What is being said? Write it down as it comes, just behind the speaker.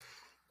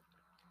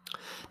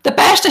The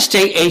best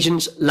estate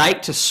agents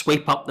like to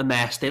sweep up the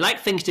mess. They like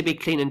things to be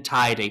clean and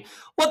tidy.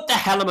 What the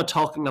hell am I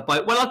talking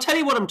about? Well, I'll tell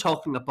you what I'm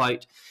talking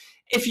about.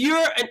 If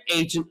you're an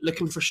agent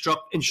looking for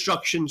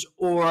instructions,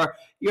 or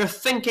you're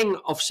thinking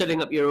of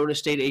setting up your own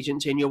estate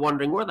agency and you're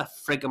wondering, where the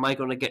frig am I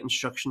going to get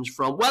instructions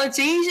from? Well, it's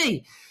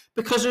easy,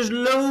 because there's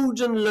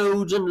loads and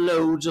loads and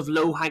loads of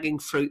low-hanging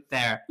fruit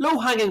there.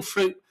 Low-hanging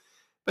fruit,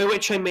 by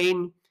which I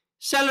mean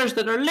sellers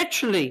that are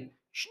literally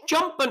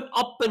jumping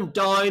up and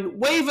down,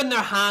 waving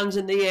their hands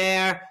in the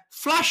air,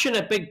 flashing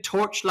a big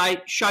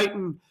torchlight,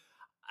 shouting,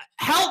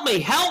 "Help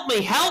me, help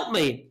me, help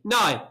me."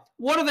 Now,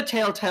 what are the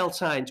telltale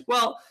signs?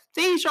 Well,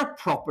 these are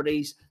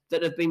properties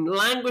that have been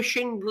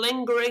languishing,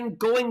 lingering,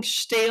 going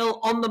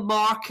stale on the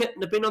market,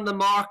 and have been on the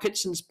market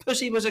since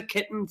Pussy was a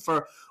kitten,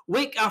 for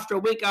week after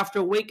week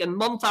after week, and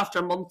month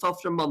after month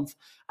after month.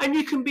 And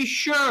you can be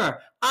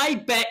sure, I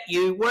bet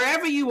you,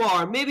 wherever you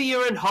are, maybe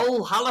you're in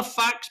Hull,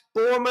 Halifax,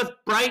 Bournemouth,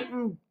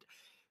 Brighton,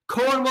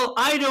 Cornwall,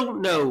 I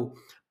don't know,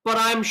 but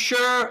I'm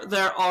sure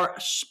there are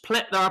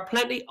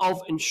plenty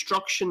of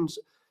instructions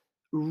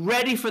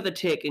ready for the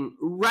taking,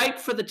 ripe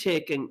for the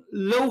taking,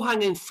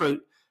 low-hanging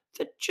fruit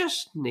that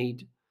just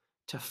need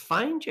to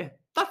find you.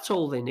 That's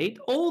all they need.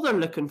 All they're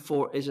looking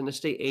for is an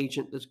estate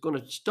agent that's going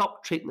to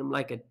stop treating them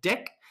like a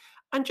dick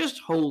and just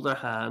hold their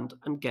hand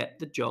and get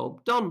the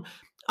job done.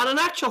 And in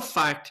actual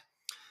fact,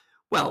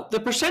 well, the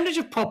percentage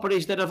of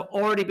properties that have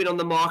already been on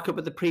the market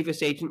with the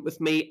previous agent with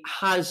me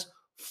has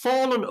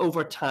fallen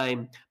over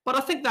time, but I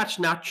think that's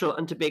natural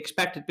and to be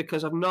expected,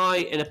 because I'm now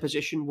in a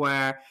position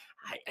where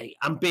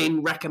I'm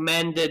being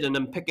recommended and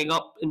I'm picking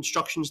up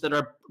instructions that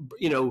are,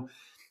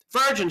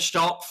 virgin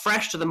stock,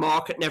 fresh to the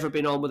market, never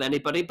been on with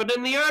anybody. But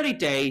in the early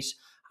days,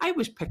 I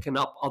was picking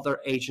up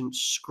other agents'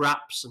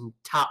 scraps and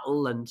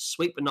tattle and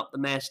sweeping up the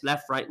mess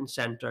left, right, and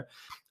centre.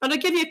 And I'll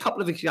give you a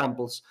couple of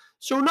examples.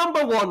 So,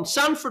 number one,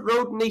 Sanford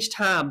Road in East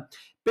Ham,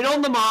 been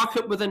on the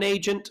market with an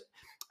agent.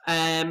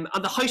 And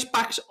the house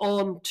backs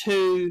on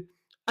to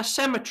a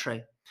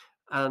cemetery.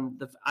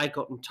 And I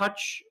got in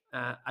touch.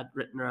 I'd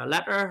written her a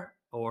letter,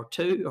 or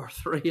two or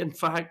three, in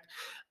fact.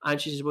 And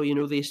she says, well,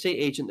 the estate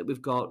agent that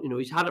we've got,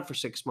 he's had it for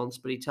 6 months,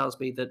 but he tells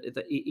me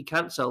that he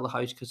can't sell the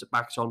house because it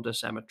backs onto a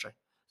cemetery.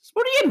 I said,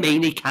 what do you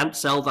mean he can't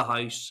sell the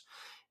house?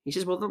 He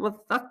says,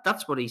 well,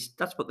 that's what they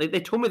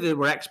told me. They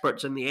were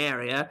experts in the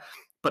area,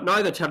 but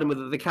now they're telling me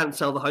that they can't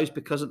sell the house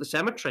because of the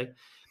cemetery.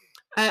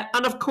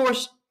 And of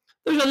course,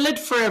 there's a lid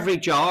for every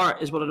jar,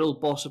 is what an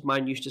old boss of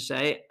mine used to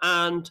say.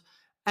 And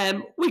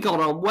we got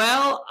on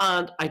well,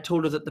 and I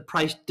told her that the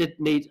price did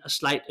need a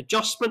slight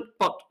adjustment.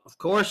 But of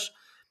course,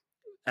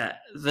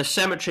 the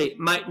cemetery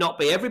might not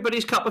be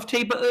everybody's cup of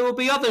tea, but there will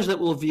be others that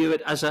will view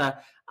it as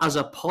a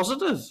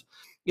positive.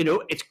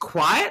 It's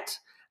quiet,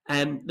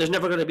 and there's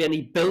never going to be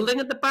any building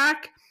at the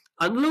back.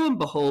 And lo and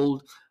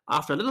behold,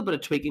 after a little bit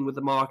of tweaking with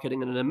the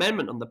marketing and an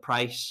amendment on the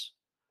price,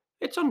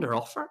 it's under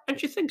offer, and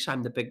she thinks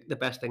I'm the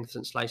best thing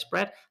since sliced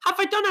bread. Have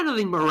I done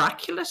anything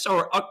miraculous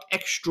or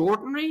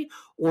extraordinary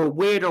or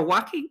weird or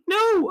wacky?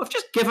 No, I've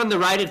just given the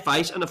right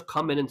advice and I've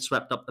come in and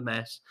swept up the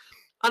mess.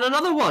 And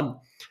another one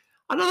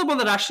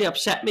that actually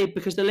upset me,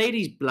 because the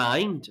lady's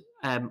blind,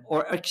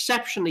 or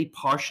exceptionally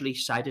partially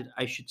sighted,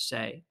 I should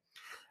say.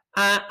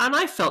 And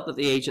I felt that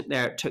the agent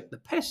there took the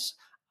piss.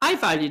 I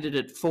valued it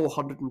at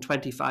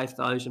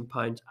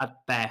 £425,000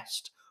 at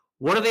best.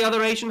 What do the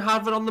other agent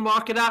have it on the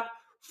market at?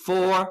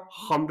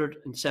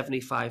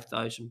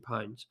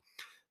 £475,000.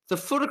 The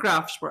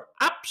photographs were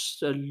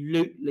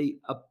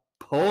absolutely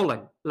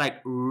appalling,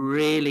 like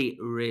really,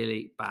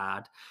 really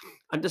bad.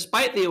 And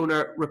despite the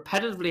owner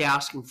repetitively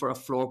asking for a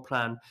floor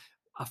plan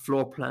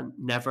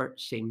never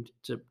seemed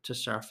to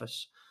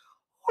surface.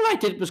 All I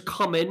did was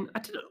come in.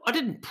 I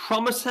didn't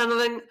promise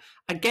anything.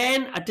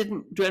 Again, I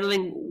didn't do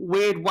anything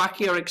weird,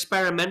 wacky, or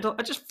experimental.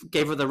 I just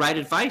gave her the right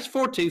advice.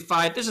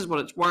 425, this is what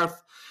it's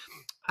worth.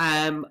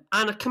 And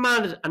I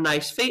commanded a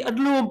nice fee, and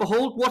lo and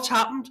behold, what's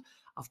happened?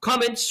 I've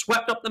come in,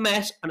 swept up the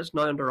mess, and it's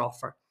now under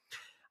offer.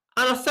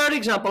 And a third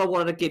example I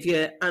wanted to give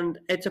you, and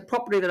it's a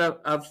property that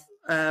I've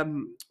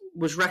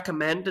was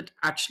recommended,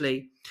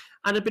 actually,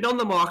 and had been on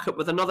the market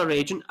with another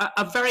agent,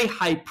 a very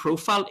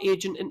high-profile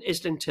agent in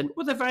Islington,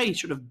 with a very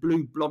sort of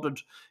blue-blooded,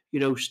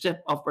 stiff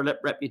upper lip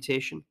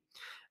reputation.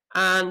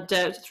 And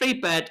it's a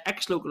 3-bed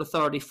ex-local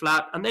authority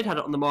flat, and they'd had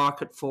it on the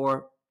market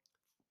for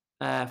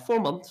 4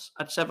 months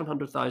at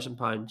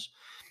 £700,000.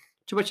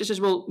 To which it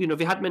says, well,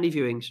 have you had many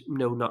viewings?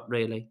 No, not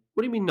really.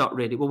 What do you mean, not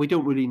really? Well, we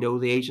don't really know.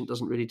 The agent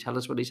doesn't really tell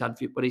us what he's had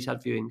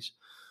viewings.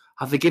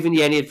 Have they given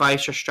you any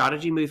advice or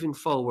strategy moving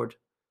forward?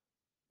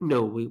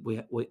 No,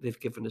 they've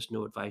given us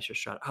no advice or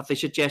strategy. Have they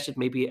suggested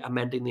maybe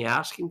amending the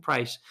asking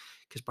price?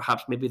 Because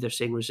perhaps maybe they're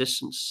seeing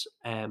resistance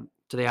to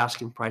the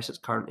asking price that's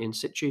currently in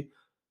situ.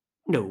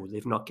 No,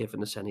 they've not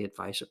given us any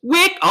advice.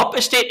 Wake up,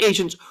 estate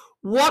agents!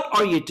 What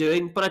are you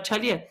doing? But I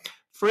tell you,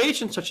 for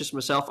agents such as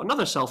myself and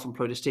other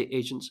self-employed estate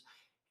agents,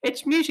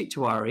 it's music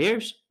to our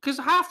ears, because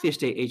half the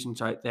estate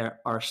agents out there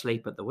are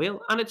asleep at the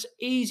wheel, and it's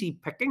easy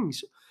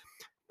pickings.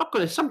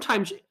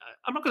 Sometimes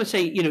I'm not going to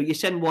say, you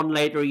send one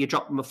later, or you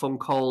drop them a phone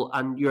call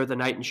and you're the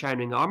knight in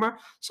shining armor.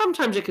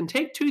 Sometimes it can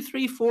take 2,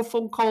 3, 4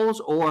 phone calls,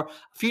 or a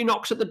few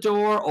knocks at the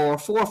door, or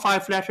 4 or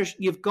 5 letters.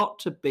 You've got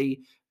to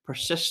be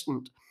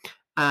persistent,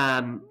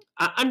 and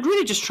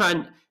really just try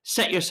and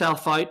set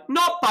yourself out,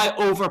 not by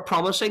over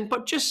promising,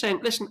 but just saying,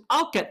 listen,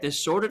 I'll get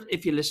this sorted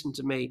if you listen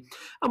to me.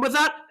 And with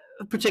that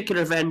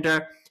particular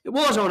vendor, it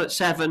was on at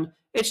 7.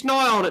 It's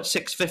now on at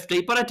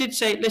 650, but I did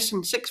say,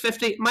 listen,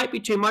 650 might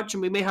be too much,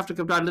 and we may have to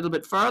go down a little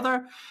bit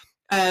further.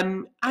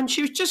 And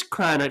she was just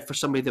crying out for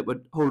somebody that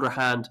would hold her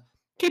hand,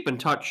 keep in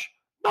touch,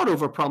 not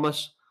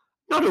overpromise,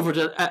 not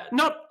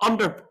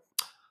under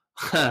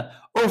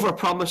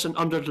overpromise and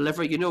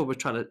underdeliver. You know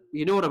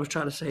what I was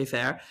trying to say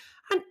there,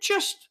 and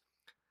just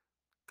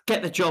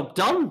get the job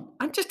done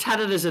and just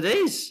tell it as it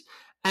is,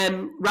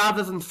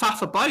 rather than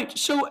faff about.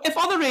 So if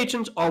other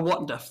agents are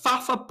wanting to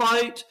faff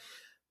about,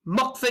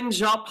 muck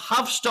things up,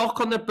 have stock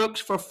on their books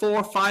for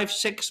 4, 5,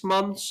 6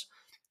 months,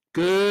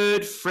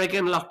 good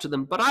friggin' luck to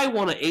them. But I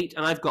want to eat,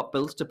 and I've got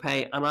bills to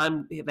pay, and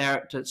I'm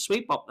there to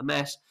sweep up the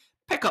mess,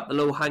 pick up the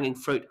low-hanging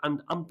fruit,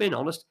 and I'm being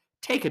honest,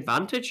 take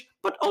advantage.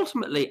 But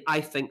ultimately,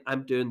 I think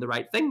I'm doing the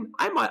right thing.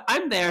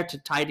 I'm there to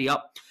tidy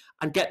up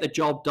and get the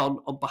job done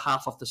on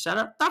behalf of the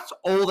seller. That's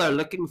all they're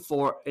looking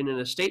for in an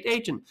estate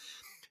agent.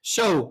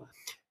 So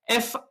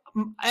if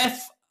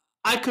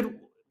I could,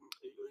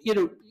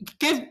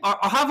 give or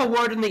have a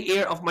word in the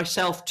ear of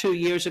myself 2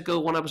 years ago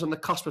when I was on the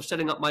cusp of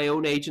setting up my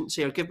own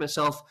agency, or give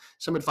myself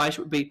some advice,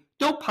 would be,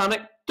 don't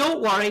panic,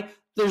 don't worry.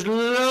 There's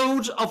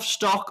loads of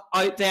stock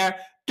out there.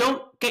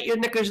 Don't get your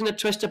knickers in a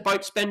twist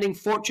about spending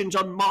fortunes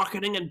on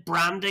marketing and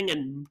branding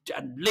and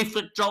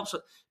leaflet drops.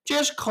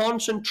 Just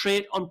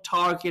concentrate on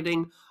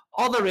targeting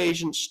other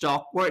agent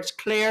stock where it's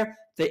clear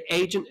the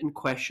agent in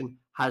question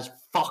has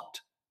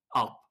fucked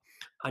up.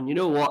 And you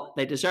know what?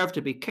 They deserve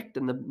to be kicked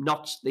in the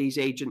nuts, these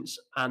agents,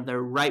 and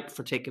they're ripe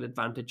for taking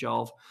advantage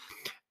of.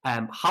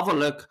 Have a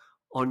look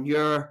on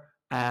your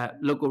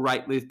local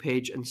Rightmove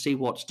page and see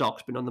what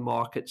stock's been on the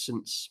market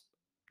since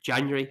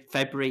January,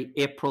 February,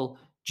 April,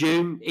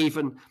 June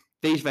even.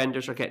 These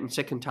vendors are getting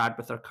sick and tired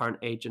with their current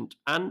agent.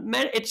 And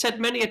it's said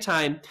many a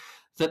time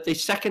that the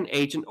second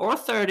agent or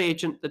third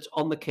agent that's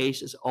on the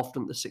case is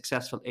often the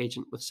successful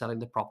agent with selling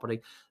the property.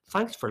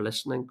 Thanks for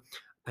listening.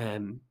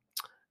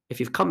 If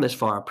you've come this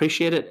far, I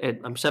appreciate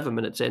it. I'm 7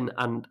 minutes in,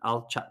 and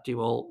I'll chat to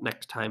you all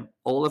next time.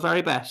 All the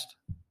very best.